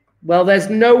economy? Well, there's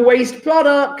no waste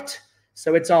product,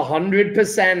 so it's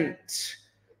 100%.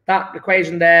 That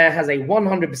equation there has a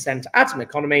 100% atom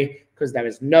economy because there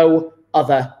is no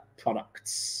other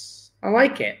products. I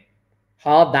like it.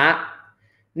 Hard that.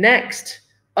 Next.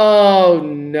 Oh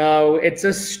no, it's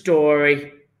a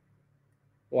story.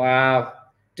 Wow.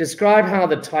 Describe how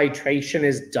the titration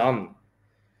is done.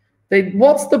 Okay.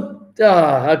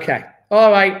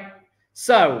 All right.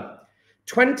 So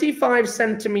 25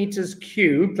 centimeters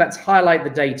cubed. Let's highlight the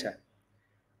data.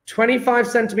 25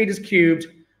 centimeters cubed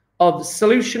of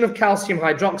solution of calcium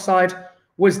hydroxide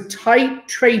was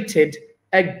titrated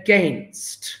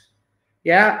against,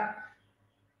 yeah,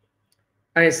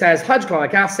 and it says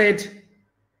hydrochloric acid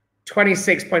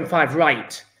 26.5,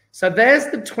 right? So there's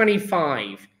the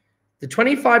 25. The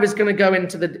 25 is going to go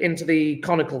into the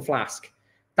conical flask.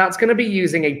 That's going to be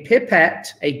using a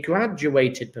pipette, a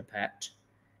graduated pipette,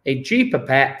 a G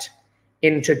pipette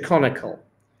into conical.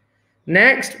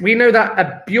 Next, we know that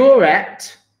a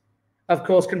burette, of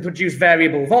course, can produce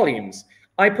variable volumes.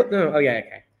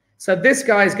 So this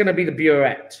guy is going to be the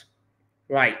burette,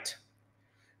 right?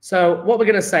 So what we're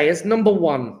going to say is, number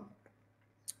one,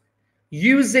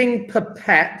 using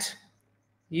pipette,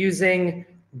 using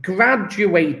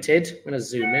graduated, I'm going to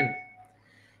zoom in,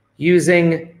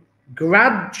 using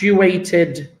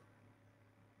graduated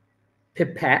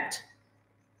pipette,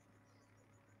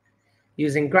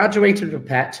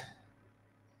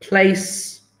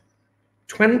 place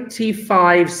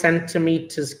 25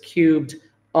 centimeters cubed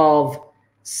of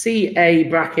Ca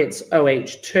brackets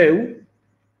OH2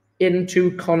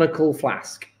 into conical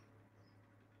flask.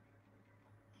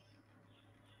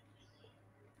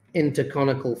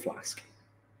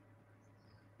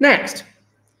 Next.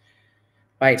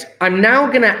 Right, I'm now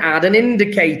going to add an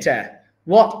indicator.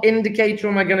 What indicator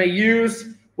am I going to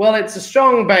use? Well, it's a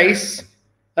strong base,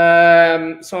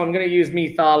 so I'm going to use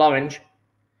methyl orange.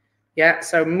 Yeah,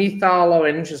 so methyl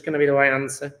orange is going to be the right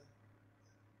answer.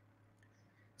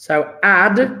 So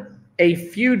add a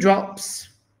few drops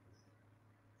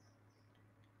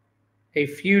of,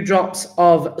 it's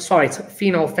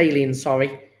phenolphthalein,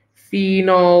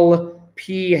 phenol,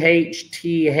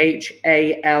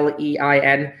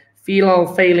 PHTHALEIN,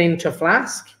 phenolphthalein to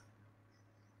flask.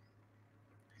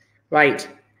 Right,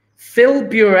 fill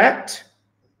burette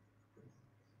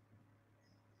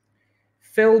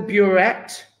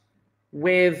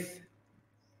with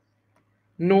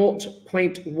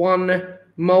 0.1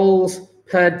 moles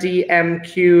per dm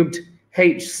cubed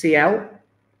HCl.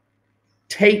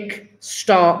 Take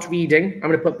start reading. I'm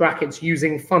going to put brackets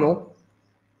using funnel.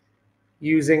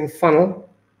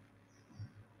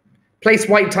 Place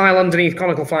white tile underneath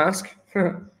conical flask.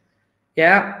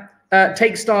 Yeah.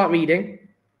 Take start reading.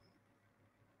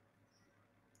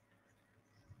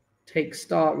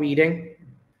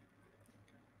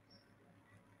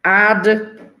 Add.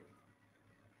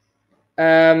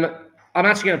 I'm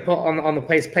actually going to put on the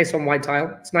place on white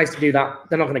tile. It's nice to do that.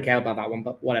 They're not going to care about that one,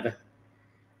 but whatever.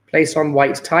 Place on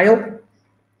white tile.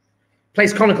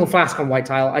 Place conical flask on white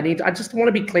tile. I just want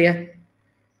to be clear.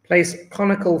 Place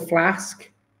conical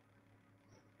flask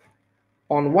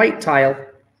on white tile.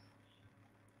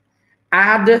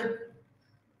 Add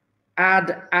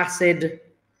acid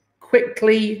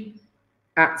quickly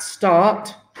at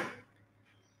start,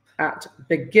 at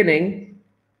beginning,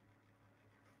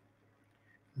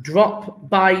 drop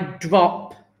by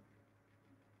drop,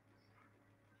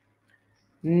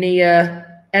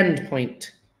 near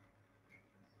endpoint.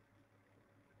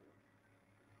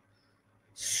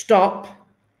 Stop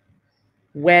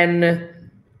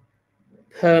when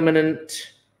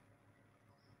permanent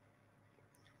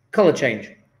color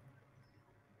change.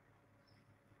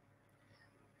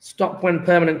 Stop when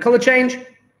permanent color change.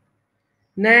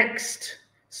 Next,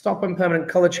 stop when permanent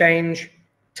color change.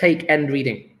 Take end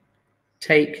reading.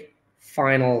 Take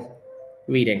final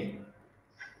reading.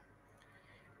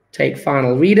 Take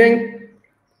final reading.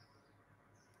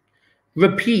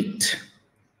 Repeat.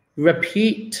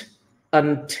 Repeat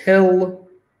until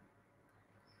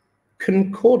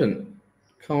concordant.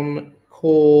 Concordant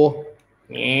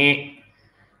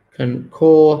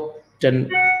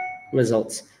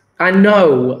results. I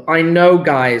know,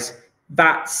 guys,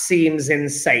 that seems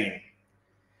insane.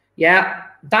 Yeah,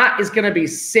 that is going to be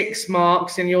 6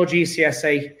 marks in your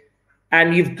GCSE,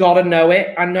 and you've got to know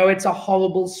it. I know it's a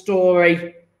horrible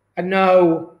story. I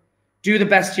know, Do the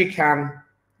best you can.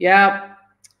 Yeah.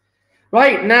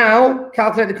 Right, now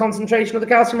calculate the concentration of the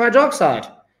calcium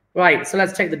hydroxide. Right, so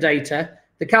let's take the data.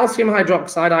 The calcium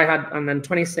hydroxide I had, and then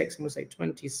 26, I'm going to say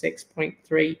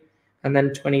 26.3, and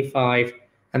then 25.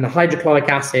 And the hydrochloric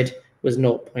acid was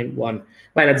 0.1.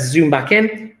 Right, let's zoom back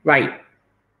in. Right,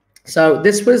 so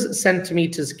this was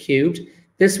centimeters cubed.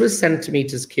 This was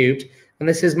centimeters cubed. And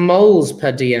this is moles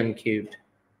per dm cubed.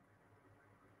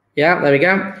 Yeah, there we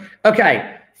go.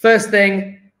 Okay, first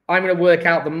thing, I'm going to work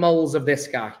out the moles of this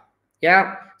guy.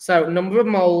 Yeah, so number of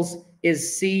moles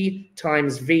is C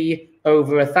times V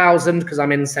over 1,000 because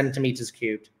I'm in centimeters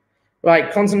cubed.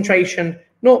 Right, concentration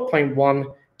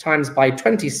 0.1 times by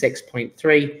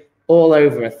 26.3 all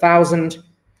over 1,000.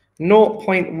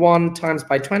 0.1 times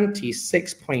by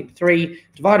 26.3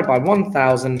 divided by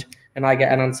 1,000, and I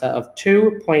get an answer of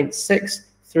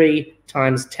 2.63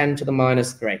 times 10 to the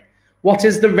minus 3. What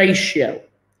is the ratio?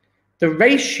 The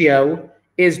ratio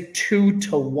is 2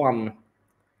 to 1.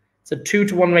 It's a 2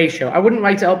 to 1 ratio. I wouldn't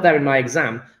write it up there in my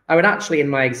exam. I would actually, in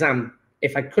my exam,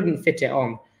 if I couldn't fit it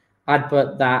on, I'd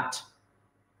put that.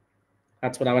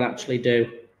 That's what I would actually do.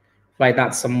 Write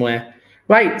that somewhere.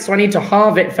 Right, so I need to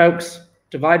halve it, folks.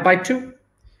 Divide by 2.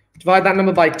 Divide that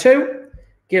number by 2.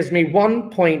 Gives me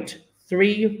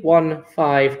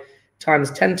 1.315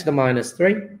 times 10 to the minus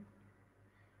 3.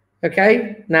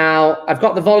 Okay, now I've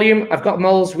got the volume, I've got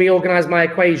moles, reorganize my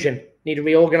equation. Need to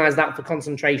reorganize that for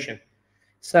concentration.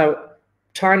 So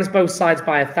times both sides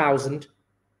by 1,000.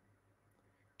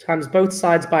 Times both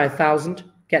sides by 1,000.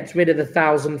 Gets rid of the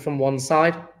 1,000 from one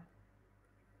side.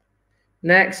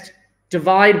 Next,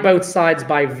 divide both sides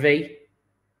by V.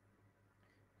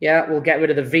 Yeah, we'll get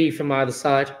rid of the V from either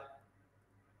side.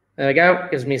 There we go,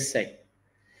 gives me C.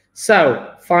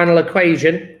 So, final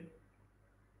equation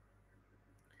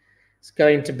is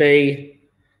going to be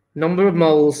number of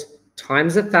moles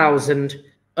times 1,000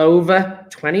 over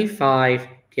 25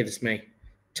 gives me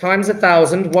times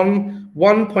 1,000,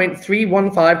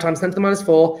 1.315 times 10 to the minus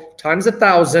 4 times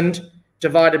 1,000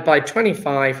 divided by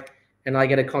 25, and I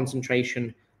get a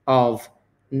concentration of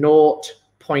 0.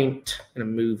 I'm going to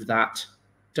move that.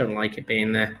 Don't like it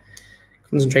being there.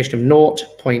 Concentration of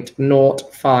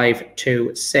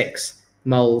 0.0526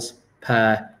 moles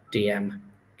per dm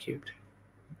cubed.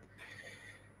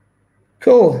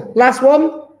 Cool. Last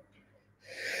one.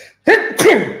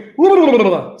 Sorry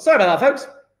about that, folks.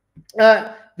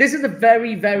 This is a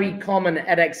very, very common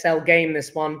edXL game,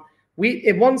 this one.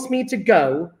 It wants me to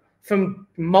go from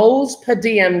moles per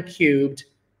dm cubed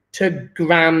to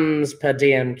grams per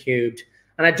dm cubed.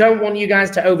 And I don't want you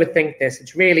guys to overthink this.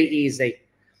 It's really easy.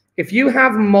 If you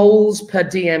have moles per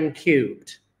dm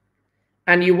cubed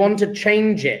and you want to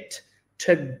change it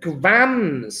to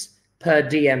grams per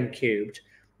dm cubed,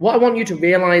 what I want you to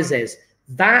realize is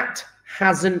that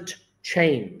hasn't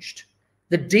changed.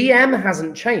 The dm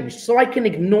hasn't changed, so I can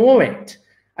ignore it.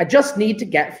 I just need to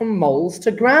get from moles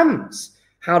to grams.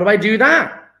 How do I do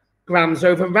that? Grams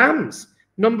over rams.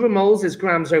 Number of moles is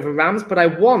grams over rams, but I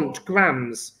want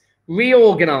grams.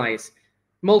 Reorganize.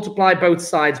 Multiply both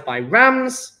sides by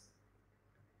rams,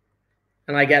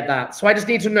 and I get that. So I just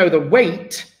need to know the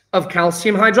weight of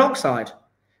calcium hydroxide.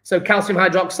 So calcium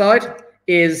hydroxide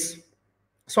is,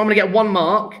 so I'm going to get 1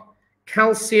 mark.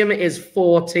 Calcium is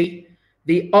 40.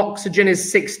 The oxygen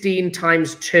is 16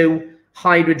 times 2.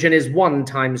 Hydrogen is 1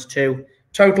 times 2.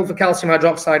 Total for calcium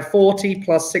hydroxide, 40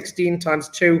 plus 16 times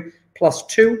 2 plus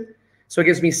 2. So it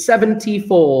gives me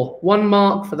 74. 1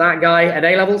 mark for that guy at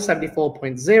A level,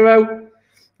 74.0.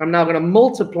 I'm now going to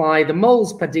multiply the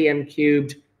moles per dm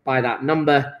cubed by that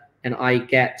number, and I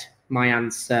get my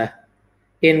answer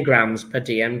in grams per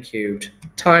dm cubed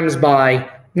times by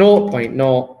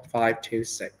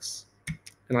 0.0526.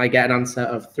 And I get an answer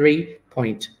of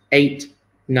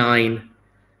 3.89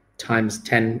 times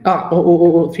 10,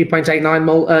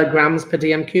 3.89 grams per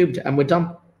dm cubed, and we're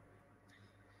done.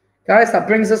 Guys, that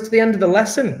brings us to the end of the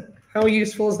lesson. How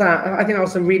useful is that? I think that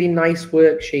was a really nice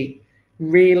worksheet.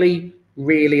 Really,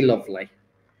 really lovely.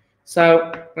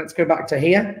 So let's go back to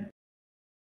here.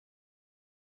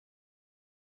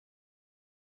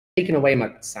 Taking away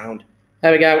my sound.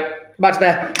 There we go. Back to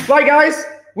there. Right, guys,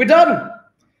 we're done.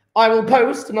 I will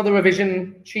post another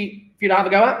revision sheet for you to have a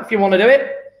go at if you want to do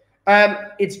it.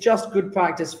 It's just good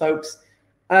practice, folks.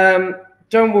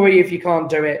 Don't worry if you can't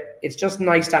do it. It's just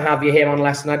nice to have you here on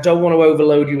lesson. I don't want to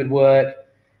overload you with work.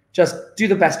 Just do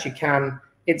the best you can.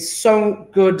 It's so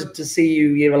good to see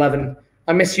you, Year 11.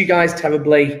 I miss you guys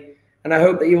terribly, and I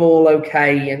hope that you're all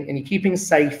okay and you're keeping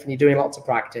safe and you're doing lots of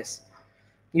practice.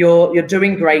 You're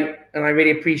doing great, and I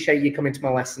really appreciate you coming to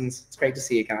my lessons. It's great to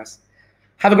see you guys.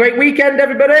 Have a great weekend,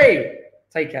 everybody.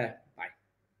 Take care.